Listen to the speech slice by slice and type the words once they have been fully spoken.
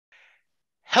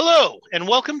Hello, and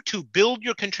welcome to Build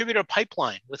Your Contributor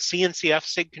Pipeline with CNCF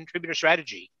SIG Contributor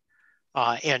Strategy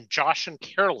and Josh and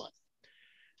Carolyn.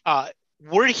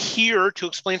 We're here to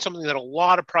explain something that a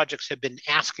lot of projects have been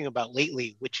asking about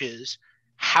lately, which is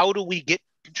how do we get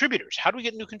contributors? How do we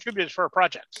get new contributors for our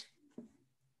projects?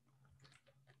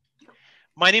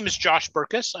 My name is Josh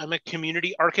Berkus. I'm a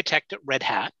community architect at Red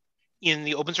Hat in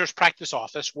the open source practice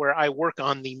office, where I work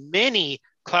on the many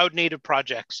cloud native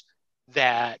projects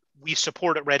that we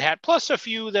support at Red Hat, plus a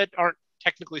few that aren't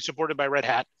technically supported by Red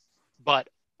Hat, but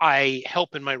I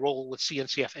help in my role with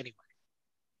CNCF anyway.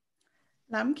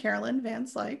 And I'm Carolyn Van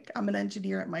Slyck. I'm an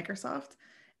engineer at Microsoft,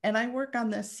 and I work on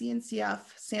the CNCF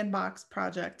Sandbox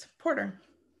project Porter.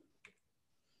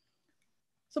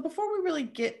 So before we really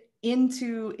get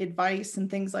into advice and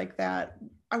things like that,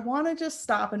 I want to just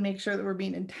stop and make sure that we're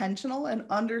being intentional and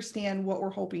understand what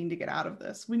we're hoping to get out of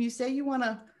this. When you say you want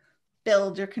to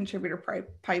build your contributor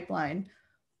pipeline,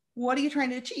 what are you trying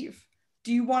to achieve?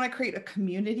 Do you want to create a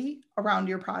community around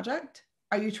your project?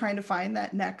 Are you trying to find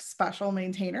that next special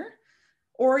maintainer?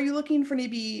 Or are you looking for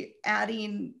maybe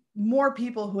adding more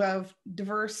people who have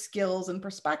diverse skills and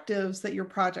perspectives that your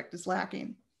project is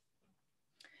lacking?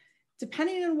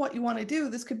 Depending on what you want to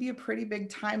do, this could be a pretty big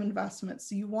time investment.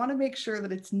 So you want to make sure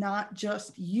that it's not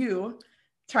just you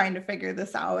trying to figure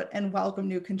this out and welcome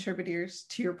new contributors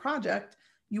to your project.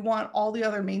 You want all the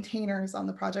other maintainers on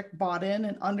the project bought in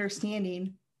and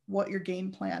understanding what your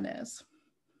game plan is.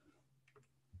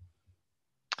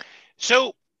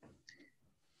 So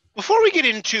before we get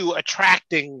into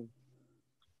attracting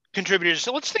contributors,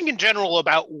 so let's think in general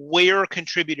about where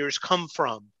contributors come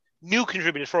from, new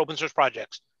contributors for open source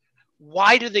projects.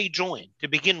 Why do they join to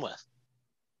begin with?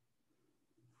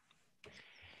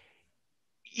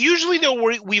 Usually,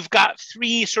 though, we've got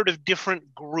three sort of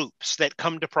different groups that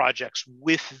come to projects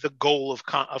with the goal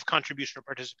of contribution or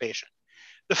participation.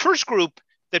 The first group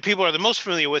that people are the most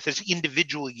familiar with is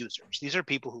individual users. These are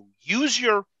people who use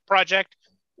your project,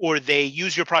 or they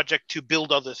use your project to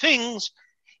build other things.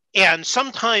 And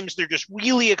sometimes they're just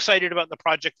really excited about the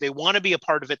project. They want to be a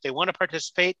part of it. They want to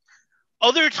participate.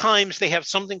 Other times they have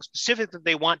something specific that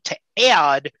they want to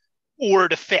add or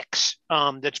to fix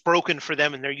that's broken for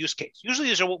them in their use case. Usually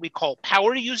these are what we call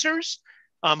power users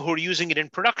who are using it in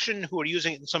production, who are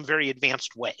using it in some very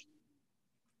advanced way.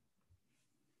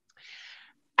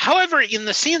 However, in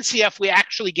the CNCF, we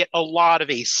actually get a lot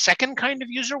of a second kind of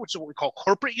user, which is what we call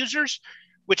corporate users,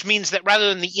 which means that rather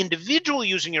than the individual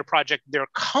using your project, their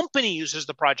company uses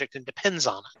the project and depends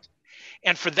on it.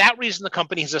 And for that reason, the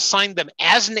company has assigned them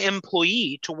as an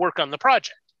employee to work on the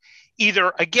project,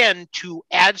 either, again, to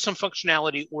add some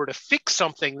functionality or to fix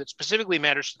something that specifically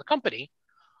matters to the company,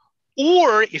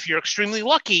 or if you're extremely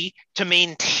lucky, to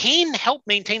help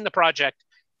maintain the project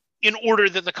in order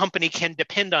that the company can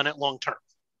depend on it long term.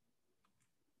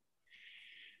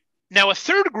 Now, a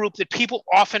third group that people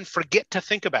often forget to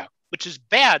think about, which is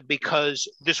bad because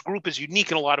this group is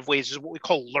unique in a lot of ways, is what we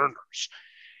call learners.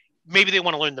 Maybe they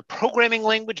want to learn the programming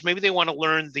language. Maybe they want to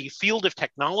learn the field of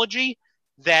technology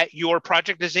that your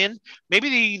project is in.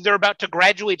 Maybe they're about to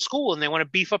graduate school and they want to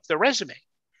beef up their resume.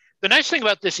 The nice thing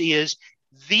about this is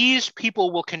these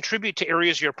people will contribute to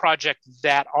areas of your project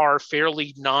that are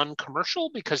fairly non-commercial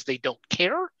because they don't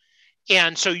care.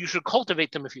 And so you should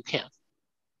cultivate them if you can.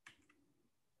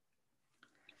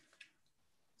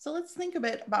 So let's think a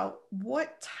bit about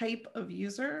what type of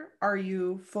user are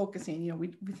you focusing?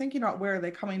 We're thinking about where are they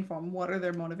coming from? What are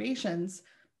their motivations?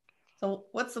 So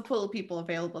what's the pool of people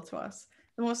available to us?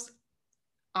 The most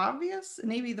obvious,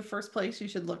 maybe the first place you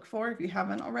should look for if you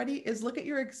haven't already, is look at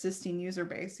your existing user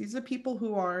base. These are people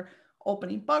who are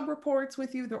opening bug reports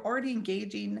with you. They're already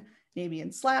engaging maybe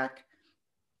in Slack.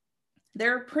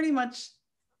 They're pretty much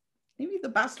maybe the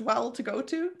best well to go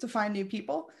to find new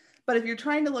people. But if you're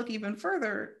trying to look even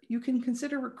further, you can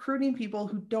consider recruiting people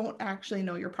who don't actually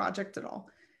know your project at all.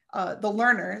 The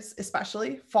learners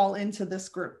especially fall into this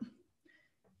group.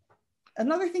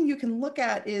 Another thing you can look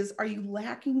at is, are you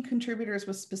lacking contributors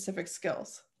with specific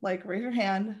skills? Like, raise your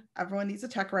hand, everyone needs a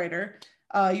tech writer.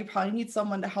 You probably need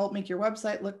someone to help make your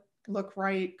website look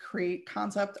right, create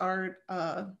concept art,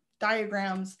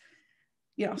 diagrams,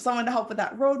 someone to help with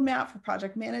that roadmap for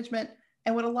project management.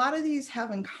 And what a lot of these have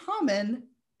in common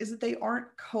is that they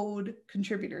aren't code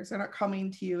contributors. They're not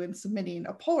coming to you and submitting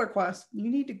a pull request. You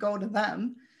need to go to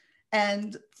them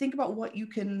and think about what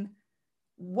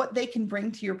they can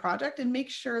bring to your project and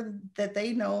make sure that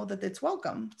they know that it's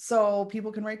welcome. So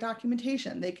people can write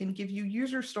documentation. They can give you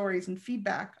user stories and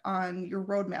feedback on your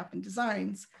roadmap and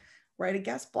designs, write a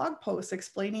guest blog post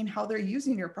explaining how they're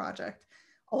using your project.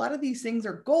 A lot of these things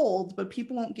are gold, but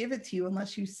people won't give it to you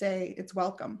unless you say it's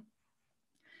welcome.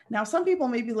 Now, some people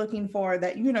may be looking for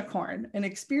that unicorn, an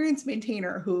experienced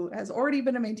maintainer who has already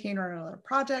been a maintainer on another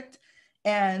project,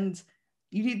 and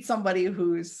you need somebody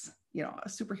who's, you know, a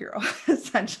superhero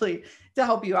essentially to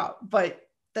help you out. But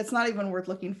that's not even worth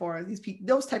looking for.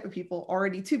 Those type of people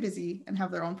already too busy and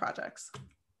have their own projects.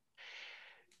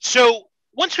 So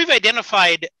once we've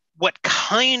identified what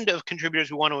kind of contributors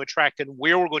we want to attract and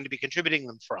where we're going to be contributing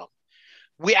them from,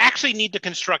 we actually need to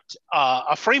construct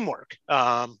a framework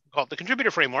called the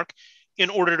contributor framework in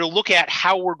order to look at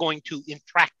how we're going to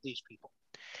attract these people.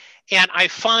 And I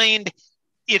find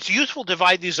it's useful to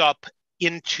divide these up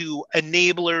into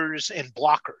enablers and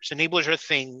blockers. Enablers are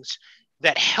things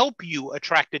that help you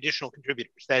attract additional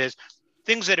contributors. That is,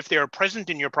 things that if they are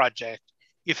present in your project,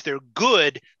 if they're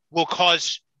good, will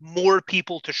cause more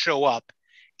people to show up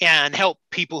and help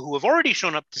people who have already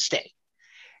shown up to stay.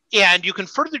 And you can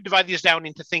further divide these down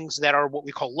into things that are what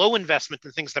we call low investment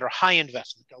and things that are high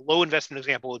investment. A low investment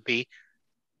example would be,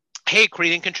 hey,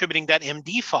 creating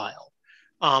contributing.md file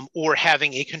or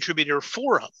having a contributor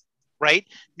forum, right?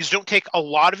 These don't take a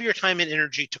lot of your time and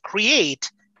energy to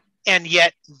create, and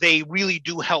yet they really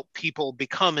do help people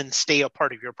become and stay a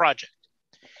part of your project.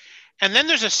 And then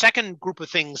there's a second group of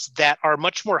things that are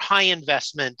much more high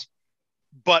investment,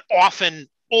 but often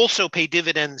also pay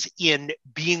dividends in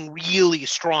being really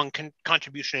strong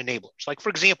contribution enablers. Like, for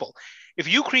example, if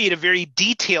you create a very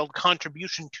detailed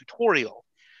contribution tutorial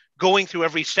going through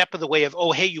every step of the way of,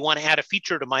 oh, hey, you want to add a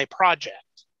feature to my project,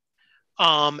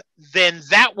 then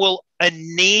that will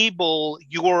enable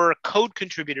your code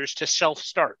contributors to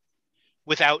self-start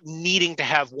without needing to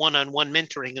have one-on-one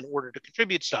mentoring in order to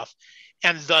contribute stuff,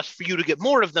 and thus for you to get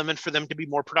more of them and for them to be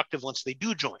more productive once they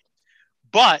do join.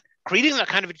 But creating that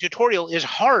kind of a tutorial is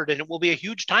hard, and it will be a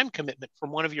huge time commitment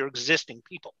from one of your existing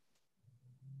people.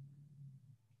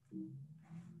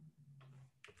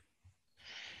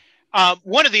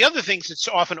 One of the other things that's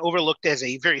often overlooked as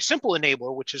a very simple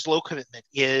enabler, which is low commitment,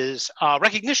 is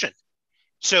recognition.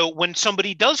 So when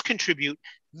somebody does contribute,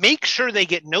 make sure they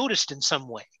get noticed in some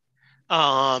way.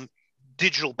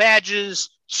 Digital badges,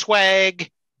 swag,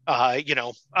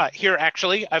 here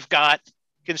actually I've got,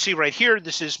 you can see right here,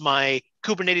 this is my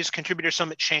Kubernetes Contributor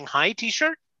Summit Shanghai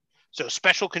t-shirt. So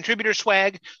special contributor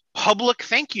swag, public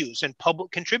thank yous, and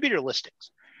public contributor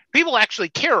listings. People actually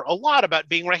care a lot about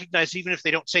being recognized, even if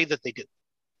they don't say that they do.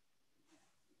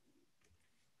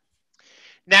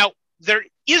 Now, there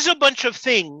is a bunch of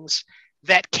things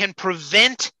that can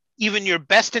prevent even your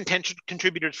best intentioned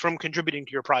contributors from contributing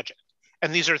to your project.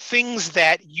 And these are things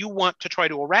that you want to try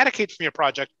to eradicate from your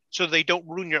project so they don't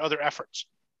ruin your other efforts.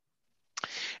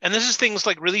 And this is things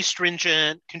like really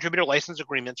stringent contributor license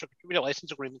agreements or contributor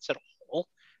license agreements at all,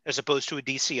 as opposed to a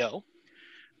DCO.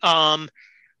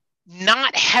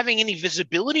 Not having any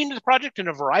visibility into the project in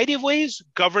a variety of ways,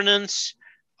 governance,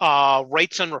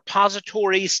 rights on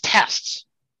repositories, tests.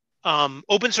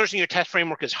 Open sourcing your test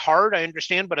framework is hard, I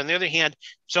understand, but on the other hand,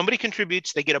 somebody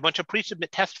contributes, they get a bunch of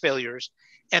pre-submit test failures,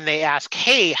 and they ask,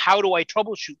 hey, how do I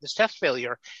troubleshoot this test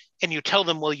failure? And you tell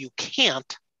them, well, you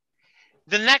can't.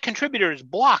 Then that contributor is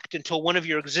blocked until one of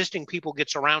your existing people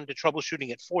gets around to troubleshooting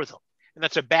it for them. And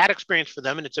that's a bad experience for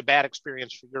them, and it's a bad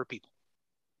experience for your people.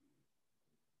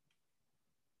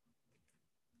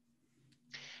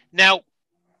 Now,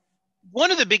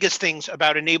 one of the biggest things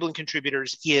about enabling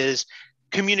contributors is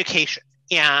communication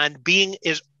and being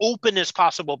as open as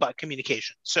possible about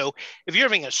communication. So if you're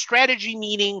having a strategy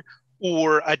meeting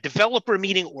or a developer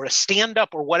meeting or a stand-up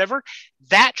or whatever,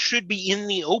 that should be in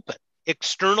the open.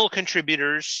 External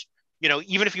contributors,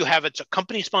 even if you have it's a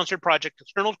company-sponsored project,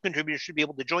 external contributors should be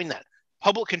able to join that.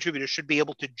 Public contributors should be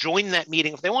able to join that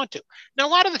meeting if they want to. Now, a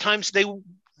lot of the times they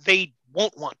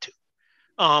won't want to,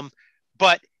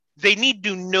 but they need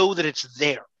to know that it's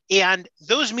there. And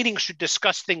those meetings should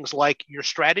discuss things like your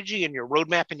strategy and your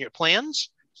roadmap and your plans.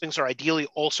 Things are ideally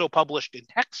also published in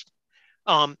text,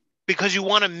 because you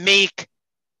want to make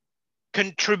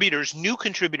new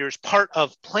contributors, part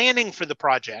of planning for the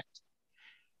project,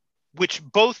 which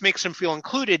both makes them feel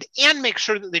included and make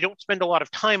sure that they don't spend a lot of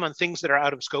time on things that are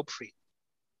out of scope for you.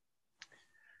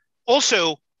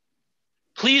 Also,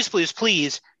 please, please,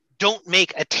 please don't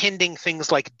make attending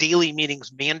things like daily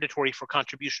meetings mandatory for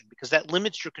contribution, because that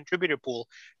limits your contributor pool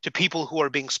to people who are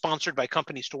being sponsored by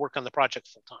companies to work on the project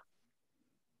full time.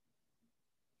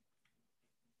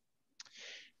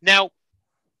 Now,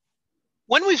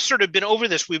 when we've sort of been over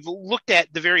this, we've looked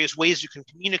at the various ways you can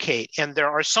communicate, and there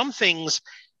are some things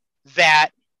that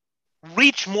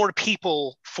reach more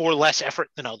people for less effort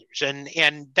than others.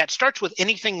 And that starts with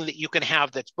anything that you can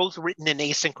have that's both written and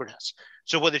asynchronous.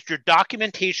 So whether it's your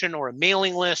documentation or a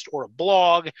mailing list or a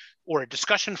blog or a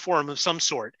discussion forum of some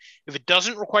sort, if it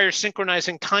doesn't require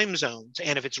synchronizing time zones,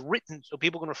 and if it's written so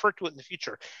people can refer to it in the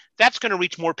future, that's going to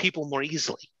reach more people more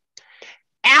easily.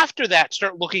 After that,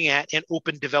 start looking at an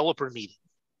open developer meeting,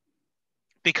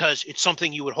 because it's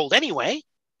something you would hold anyway.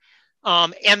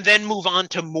 And then move on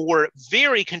to more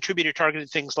very contributor targeted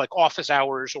things like office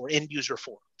hours or end user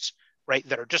forums, right?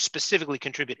 That are just specifically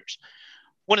contributors.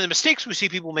 One of the mistakes we see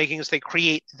people making is they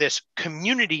create this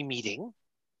community meeting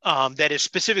that is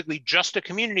specifically just a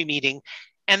community meeting,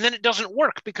 and then it doesn't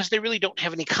work because they really don't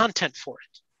have any content for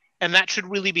it. And that should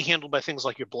really be handled by things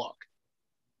like your blog.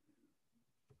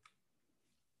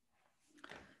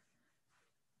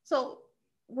 So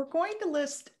we're going to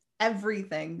list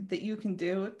everything that you can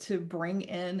do to bring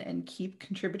in and keep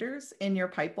contributors in your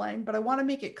pipeline, but I want to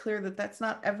make it clear that that's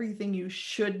not everything you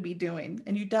should be doing,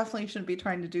 and you definitely shouldn't be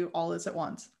trying to do all this at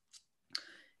once.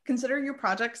 Consider your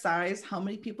project size, how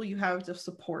many people you have to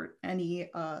support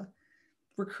any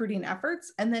recruiting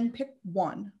efforts, and then pick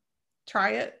one.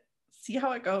 Try it, see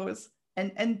how it goes,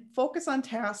 and focus on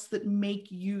tasks that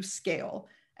make you scale.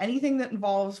 Anything that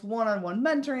involves one-on-one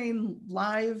mentoring,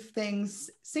 live things,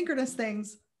 synchronous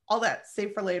things, all that,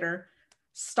 save for later.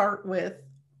 Start with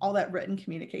all that written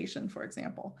communication, for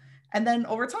example. And then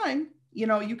over time,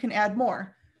 you can add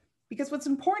more. Because what's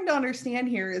important to understand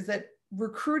here is that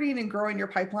recruiting and growing your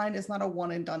pipeline is not a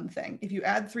one and done thing. If you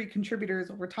add 3 contributors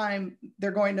over time,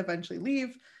 they're going to eventually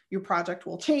leave. Your project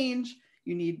will change.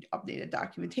 You need updated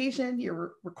documentation.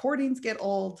 Your recordings get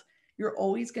old. You're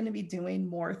always going to be doing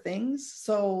more things.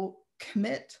 So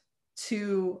commit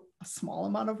to a small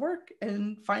amount of work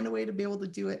and find a way to be able to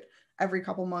do it every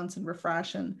couple months and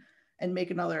refresh and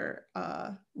make another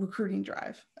recruiting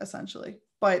drive, essentially.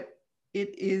 But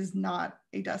it is not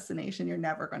a destination. You're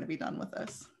never going to be done with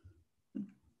this.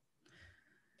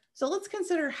 So let's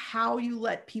consider how you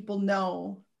let people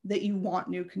know that you want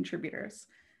new contributors.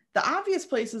 The obvious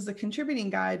place is the contributing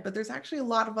guide, but there's actually a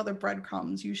lot of other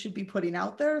breadcrumbs you should be putting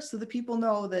out there so that people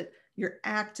know that you're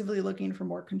actively looking for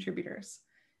more contributors.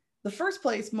 The first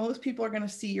place most people are going to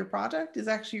see your project is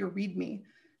actually your README.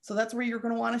 So that's where you're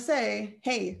going to want to say,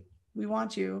 hey, we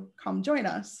want you, come join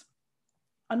us.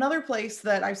 Another place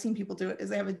that I've seen people do it is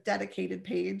they have a dedicated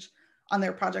page on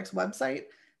their project's website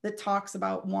that talks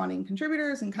about wanting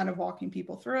contributors and kind of walking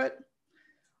people through it.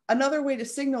 Another way to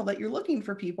signal that you're looking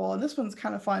for people, and this one's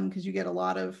kind of fun because you get a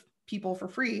lot of people for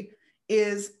free,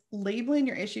 is labeling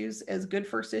your issues as good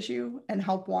first issue and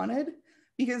help wanted,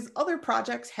 because other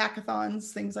projects,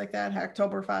 hackathons, things like that,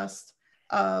 Hacktoberfest,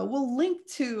 will link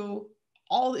to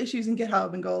all the issues in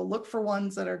GitHub and go look for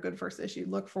ones that are good first issue,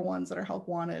 look for ones that are help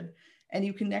wanted. And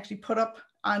you can actually put up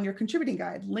on your contributing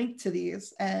guide, link to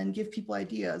these and give people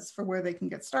ideas for where they can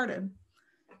get started.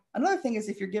 Another thing is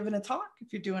if you're giving a talk,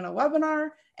 if you're doing a webinar,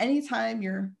 anytime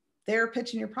you're there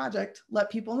pitching your project, let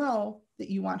people know that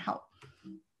you want help.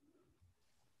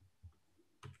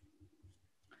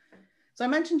 So I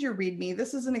mentioned your README.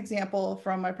 This is an example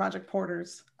from my Project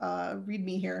Porter's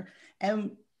README here.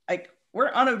 And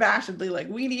we're unabashedly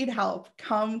we need help,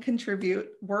 come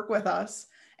contribute, work with us.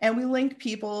 And we link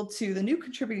people to the new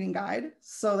contributing guide.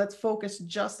 So that's focused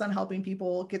just on helping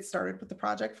people get started with the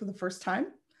project for the first time.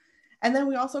 And then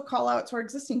we also call out to our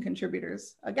existing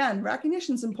contributors. Again,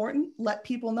 recognition is important. Let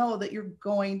people know that you're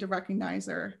going to recognize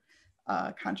their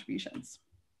contributions.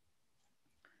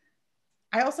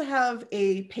 I also have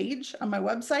a page on my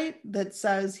website that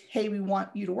says, hey, we want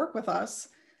you to work with us.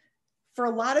 For a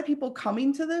lot of people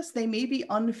coming to this, they may be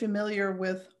unfamiliar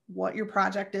with what your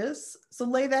project is. So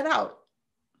lay that out.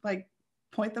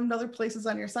 Point them to other places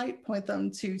on your site, point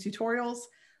them to tutorials,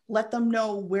 let them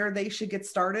know where they should get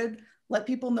started. Let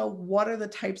people know what are the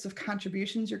types of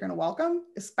contributions you're going to welcome,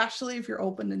 especially if you're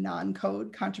open to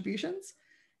non-code contributions.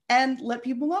 And let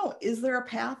people know, is there a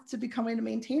path to becoming a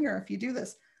maintainer if you do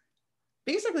this?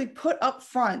 Basically put up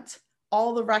front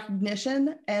all the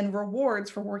recognition and rewards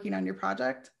for working on your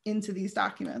project into these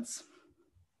documents.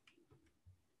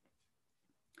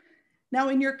 Now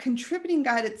in your contributing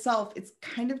guide itself, it's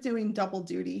kind of doing double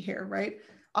duty here, right?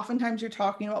 Oftentimes you're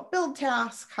talking about build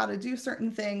tasks, how to do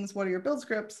certain things, what are your build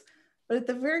scripts? But at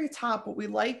the very top, what we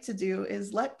like to do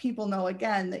is let people know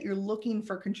again that you're looking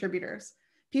for contributors.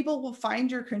 People will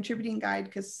find your contributing guide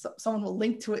because someone will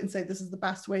link to it and say, this is the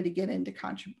best way to get into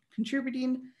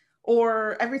contributing.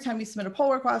 Or every time you submit a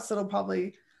pull request, it'll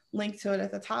probably link to it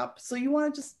at the top. So you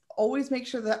want to just always make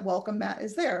sure that welcome mat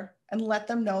is there and let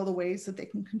them know the ways that they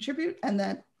can contribute. And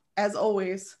then as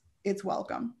always, it's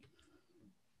welcome.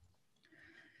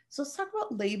 So let's talk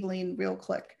about labeling real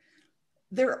quick.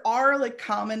 There are like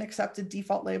common accepted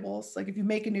default labels. Like if you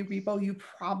make a new repo, you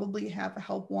probably have a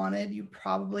help wanted, you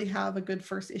probably have a good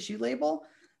first issue label,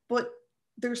 but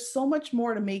there's so much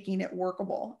more to making it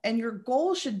workable. And your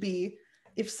goal should be,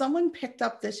 if someone picked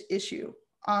up this issue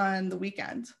on the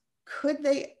weekend, could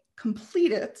they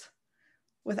complete it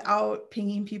without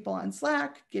pinging people on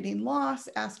Slack, getting lost,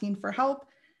 asking for help?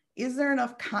 Is there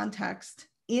enough context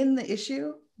in the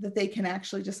issue that they can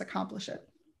actually just accomplish it?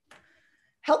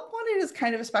 Help wanted is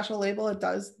kind of a special label. It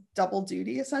does double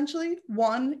duty, essentially.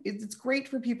 One, it's great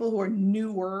for people who are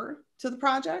newer to the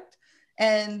project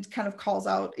and kind of calls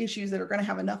out issues that are going to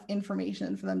have enough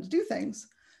information for them to do things.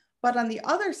 But on the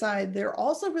other side, they're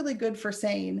also really good for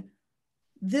saying,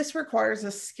 this requires a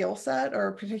skill set or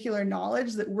a particular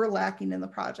knowledge that we're lacking in the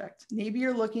project. Maybe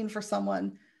you're looking for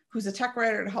someone who's a tech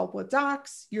writer to help with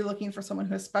docs. You're looking for someone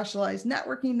who has specialized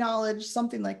networking knowledge,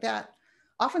 something like that.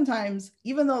 Oftentimes,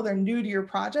 even though they're new to your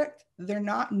project, they're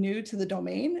not new to the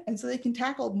domain. And so they can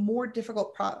tackle more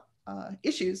difficult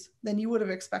issues than you would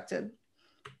have expected.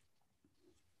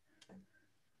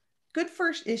 Good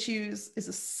first issues is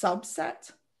a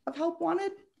subset of help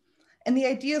wanted. And the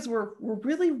idea is we're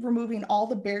really removing all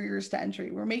the barriers to entry.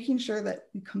 We're making sure that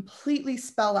we completely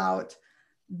spell out,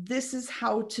 this is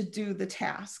how to do the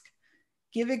task.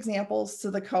 Give examples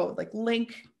to the code, like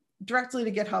link directly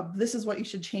to GitHub. This is what you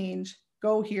should change.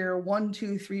 Go here, 1,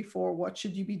 2, 3, 4, what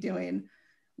should you be doing?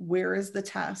 Where is the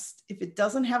test? If it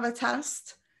doesn't have a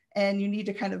test and you need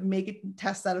to kind of make a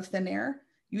test out of thin air,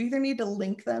 you either need to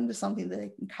link them to something that they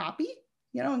can copy,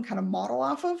 and kind of model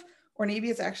off of, or maybe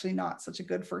it's actually not such a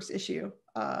good first issue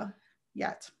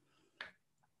yet.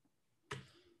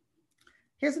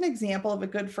 Here's an example of a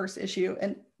good first issue,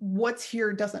 and what's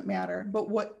here doesn't matter, but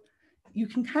what you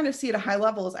can kind of see at a high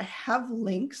level is I have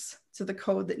links to the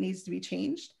code that needs to be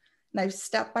changed. And I have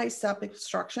step-by-step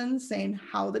instructions saying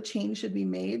how the change should be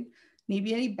made,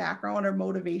 maybe any background or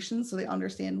motivation so they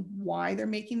understand why they're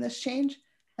making this change,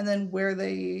 and then where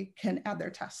they can add their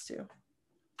tests to.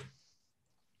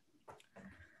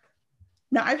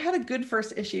 Now, I've had a good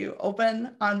first issue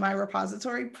open on my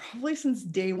repository probably since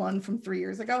day one from 3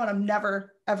 years ago, and I'm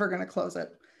never, ever going to close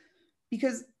it.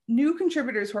 Because new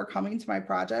contributors who are coming to my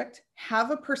project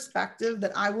have a perspective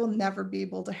that I will never be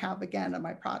able to have again on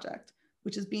my project,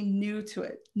 which is being new to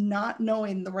it, not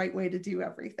knowing the right way to do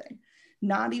everything,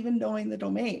 not even knowing the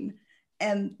domain.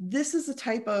 And this is the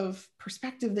type of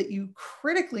perspective that you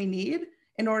critically need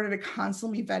in order to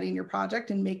constantly vetting your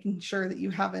project and making sure that you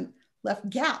haven't left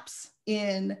gaps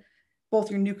in both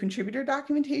your new contributor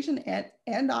documentation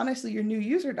and honestly, your new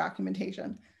user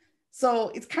documentation. So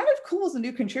it's kind of cool as a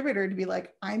new contributor to be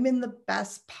like, I'm in the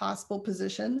best possible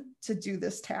position to do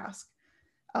this task.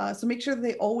 So make sure that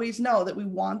they always know that we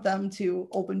want them to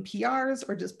open PRs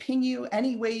or just ping you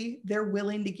any way they're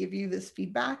willing to give you this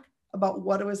feedback about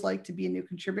what it was like to be a new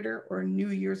contributor or a new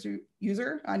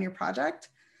user on your project.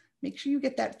 Make sure you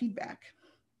get that feedback.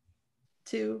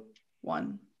 2,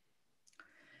 1.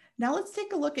 Now let's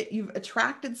take a look at, you've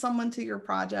attracted someone to your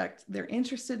project. They're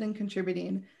interested in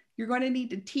contributing. You're going to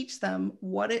need to teach them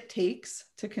what it takes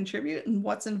to contribute and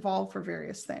what's involved for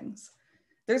various things.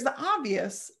 There's the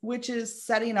obvious, which is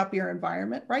setting up your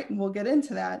environment, right? And we'll get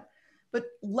into that. But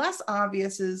less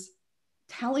obvious is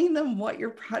telling them what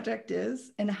your project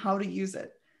is and how to use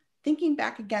it. Thinking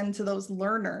back again to those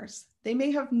learners, they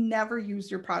may have never used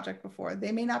your project before.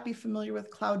 They may not be familiar with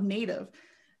cloud native.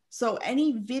 So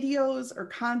any videos or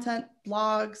content,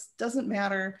 blogs, doesn't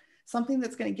matter, something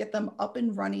that's going to get them up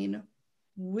and running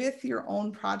with your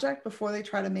own project before they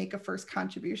try to make a first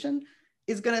contribution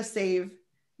is going to save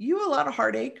you a lot of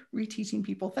heartache reteaching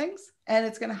people things, and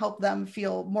it's going to help them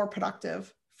feel more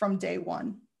productive from day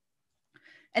one.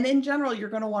 And in general, you're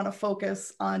going to want to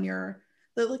focus on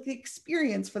the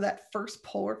experience for that first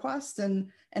pull request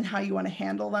and how you want to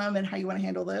handle them and how you want to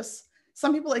handle this.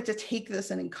 Some people like to take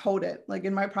this and encode it. Like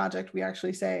in my project, we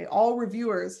actually say all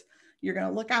reviewers, you're going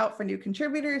to look out for new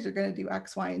contributors, you're going to do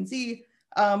X, Y, and Z.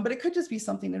 But it could just be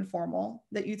something informal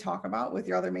that you talk about with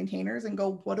your other maintainers and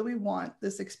go, what do we want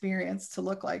this experience to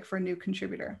look like for a new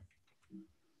contributor?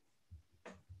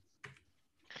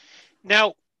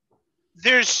 Now,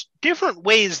 there's different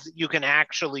ways that you can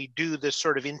actually do this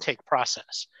sort of intake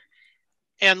process.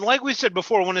 And like we said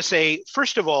before, I want to say,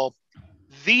 first of all,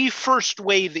 the first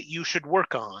way that you should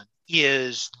work on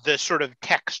is the sort of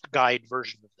text guide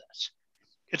version of this.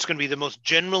 It's going to be the most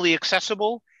generally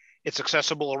accessible. It's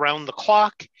accessible around the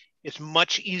clock. It's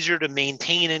much easier to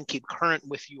maintain and keep current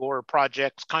with your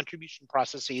project's contribution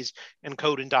processes and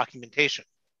code and documentation.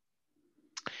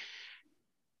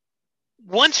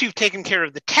 Once you've taken care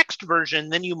of the text version,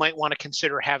 then you might want to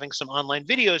consider having some online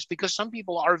videos, because some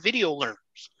people are video learners.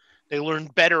 They learn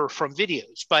better from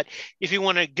videos. But if you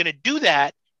want to going to do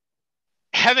that,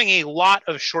 having a lot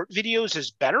of short videos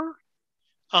is better.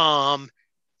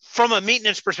 From a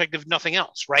maintenance perspective, nothing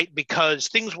else, right? Because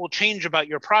things will change about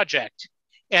your project.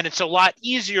 And it's a lot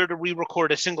easier to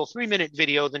re-record a single 3-minute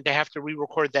video than to have to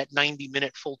re-record that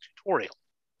 90-minute full tutorial.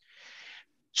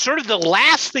 Sort of the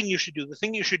last thing you should do, the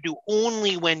thing you should do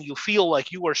only when you feel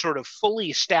like you are sort of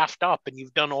fully staffed up and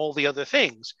you've done all the other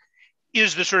things,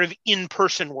 is the sort of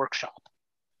in-person workshop.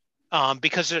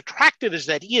 Because as attractive as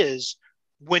that is,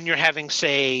 when you're having,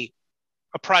 say,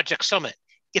 a project summit,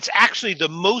 it's actually the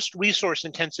most resource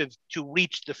intensive to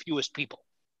reach the fewest people.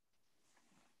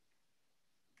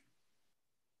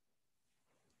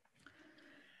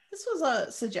 This was a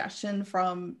suggestion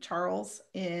from Charles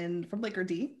from Laker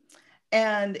D.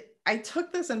 And I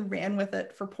took this and ran with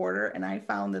it for Porter. And I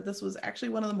found that this was actually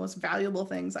one of the most valuable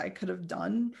things I could have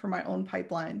done for my own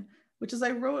pipeline, which is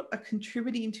I wrote a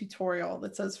contributing tutorial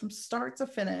that says from start to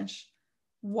finish,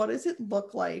 what does it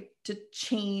look like to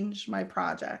change my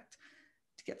project,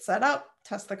 to get set up,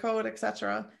 test the code,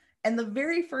 etc. And the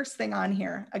very first thing on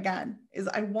here, again, is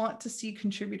I want to see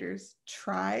contributors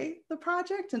try the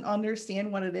project and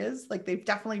understand what it is. Like they've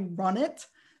definitely run it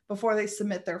before they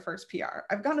submit their first PR.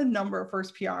 I've got a number of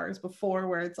first PRs before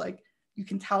where it's like, you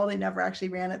can tell they never actually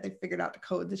ran it. They figured out the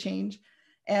code to change.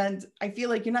 And I feel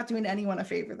like you're not doing anyone a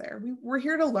favor there. We're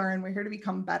here to learn. We're here to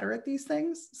become better at these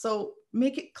things. So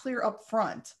make it clear up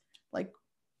front, like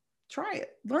try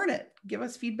it, learn it, give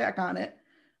us feedback on it.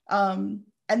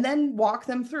 And then walk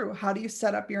them through, how do you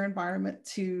set up your environment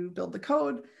to build the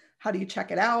code? How do you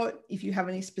check it out? If you have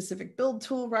any specific build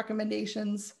tool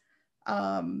recommendations.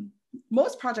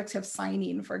 Most projects have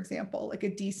signing, for example, like a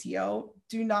DCO.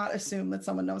 Do not assume that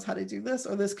someone knows how to do this,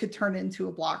 or this could turn into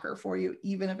a blocker for you,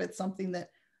 even if it's something that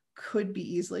could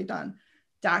be easily done.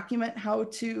 Document how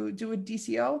to do a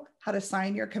DCO, how to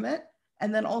sign your commit,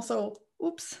 and then also,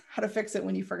 how to fix it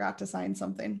when you forgot to sign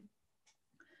something.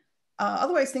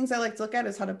 Otherwise, things I like to look at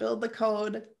is how to build the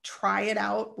code, try it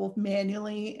out both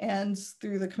manually and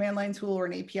through the command line tool or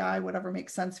an API, whatever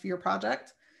makes sense for your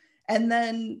project. And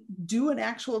then do an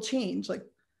actual change. Like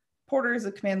Porter is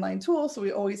a command line tool, so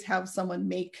we always have someone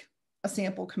make a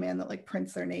sample command that like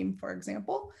prints their name, for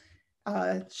example.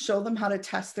 Show them how to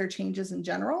test their changes in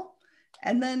general,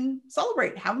 and then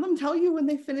celebrate. Have them tell you when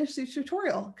they finish the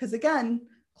tutorial. Because again,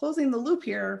 closing the loop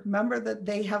here, remember that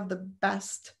they have the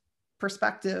best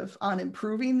perspective on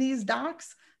improving these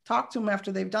docs. Talk to them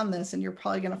after they've done this, and you're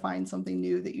probably going to find something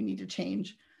new that you need to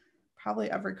change probably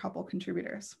every couple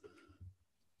contributors.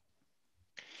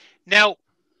 Now,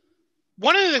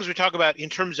 one of the things we talk about in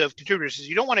terms of contributors is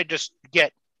you don't want to just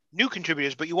get new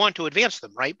contributors, but you want to advance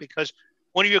them, right? Because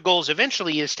one of your goals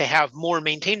eventually is to have more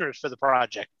maintainers for the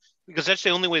project, because that's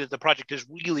the only way that the project is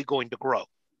really going to grow.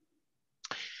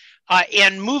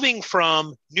 And moving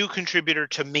from new contributor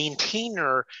to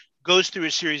maintainer goes through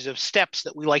a series of steps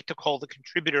that we like to call the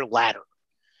contributor ladder.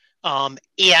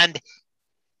 And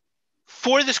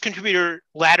for this contributor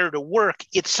ladder to work,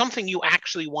 it's something you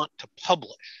actually want to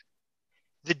publish.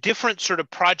 The different sort of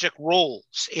project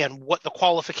roles and what the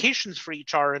qualifications for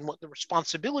each are and what the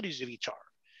responsibilities of each are.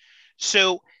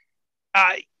 So,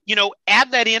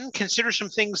 add that in, consider some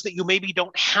things that you maybe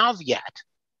don't have yet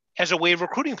as a way of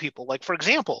recruiting people. Like, for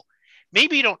example,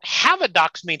 maybe you don't have a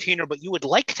docs maintainer, but you would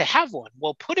like to have one.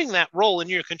 Well, putting that role in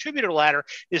your contributor ladder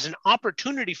is an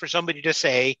opportunity for somebody to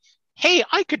say, hey,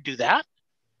 I could do that.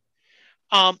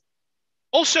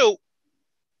 Also,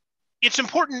 it's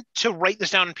important to write this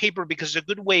down on paper, because it's a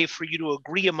good way for you to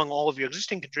agree among all of your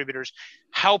existing contributors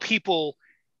how people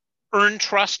earn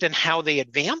trust and how they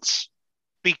advance.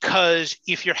 Because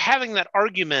if you're having that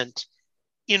argument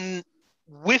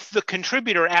with the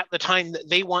contributor at the time that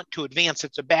they want to advance,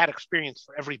 it's a bad experience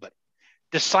for everybody.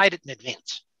 Decide it in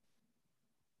advance.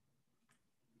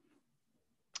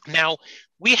 Now,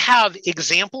 we have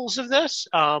examples of this.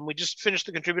 We just finished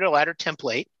the contributor ladder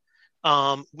template,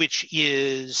 which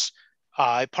is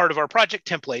part of our project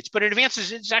templates, but in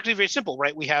advances, it's actually very simple,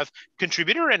 right? We have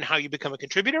contributor and how you become a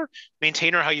contributor,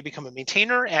 maintainer, how you become a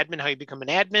maintainer, admin, how you become an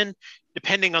admin,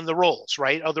 depending on the roles,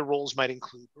 right? Other roles might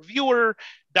include reviewer,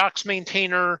 docs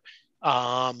maintainer,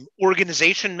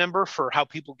 organization member for how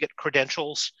people get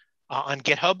credentials on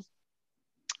GitHub.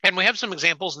 And we have some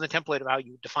examples in the template of how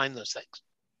you define those things.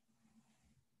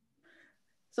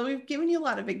 So we've given you a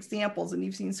lot of examples, and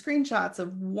you've seen screenshots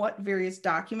of what various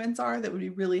documents are that would be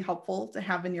really helpful to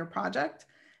have in your project.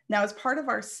 Now, as part of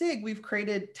our SIG, we've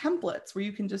created templates where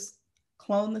you can just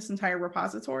clone this entire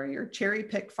repository or cherry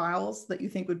pick files that you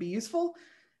think would be useful.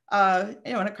 And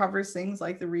it covers things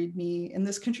like the README and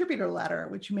this contributor letter,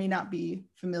 which you may not be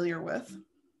familiar with.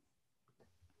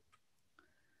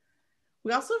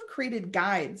 We also have created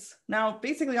guides. Now,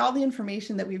 basically all the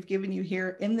information that we've given you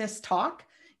here in this talk,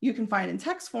 you can find in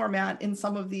text format in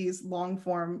some of these long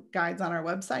form guides on our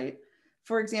website.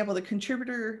 For example, the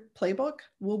contributor playbook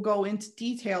will go into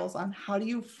details on how do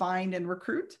you find and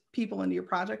recruit people into your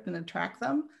project and attract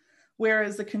them.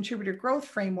 Whereas the contributor growth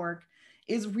framework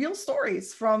is real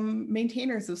stories from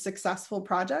maintainers of successful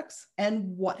projects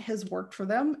and what has worked for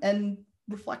them and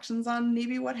reflections on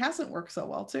maybe what hasn't worked so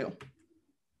well too.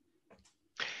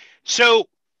 So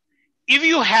if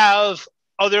you have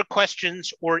other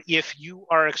questions, or if you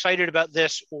are excited about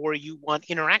this, or you want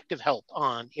interactive help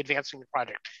on advancing the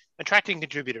project, attracting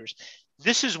contributors,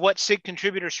 this is what SIG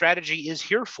Contributor Strategy is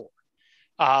here for.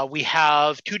 We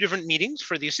have 2 different meetings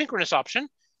for the asynchronous option.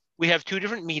 We have 2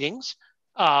 different meetings,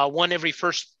 one every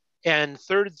first and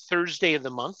third Thursday of the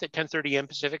month at 10:30 a.m.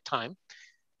 Pacific time.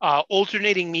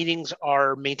 Alternating meetings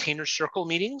are maintainer circle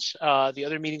meetings. The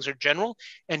other meetings are general,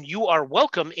 and you are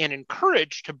welcome and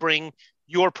encouraged to bring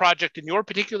your project and your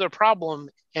particular problem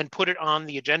and put it on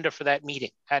the agenda for that meeting.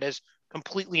 That is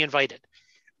completely invited.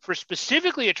 For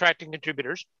specifically attracting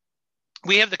contributors,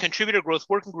 we have the Contributor Growth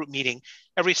Working Group meeting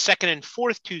every 2nd and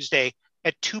 4th Tuesday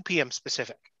at 2 p.m.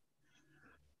 Pacific.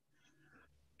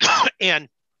 And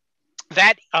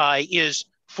that is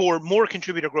for more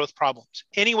contributor growth problems.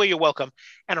 Anyway, you're welcome.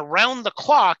 And around the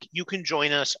clock, you can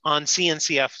join us on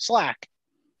CNCF Slack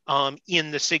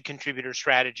in the SIG Contributor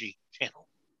Strategy channel.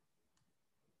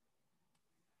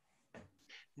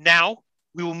 Now,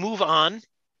 we will move on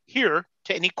here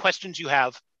to any questions you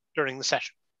have during the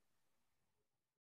session.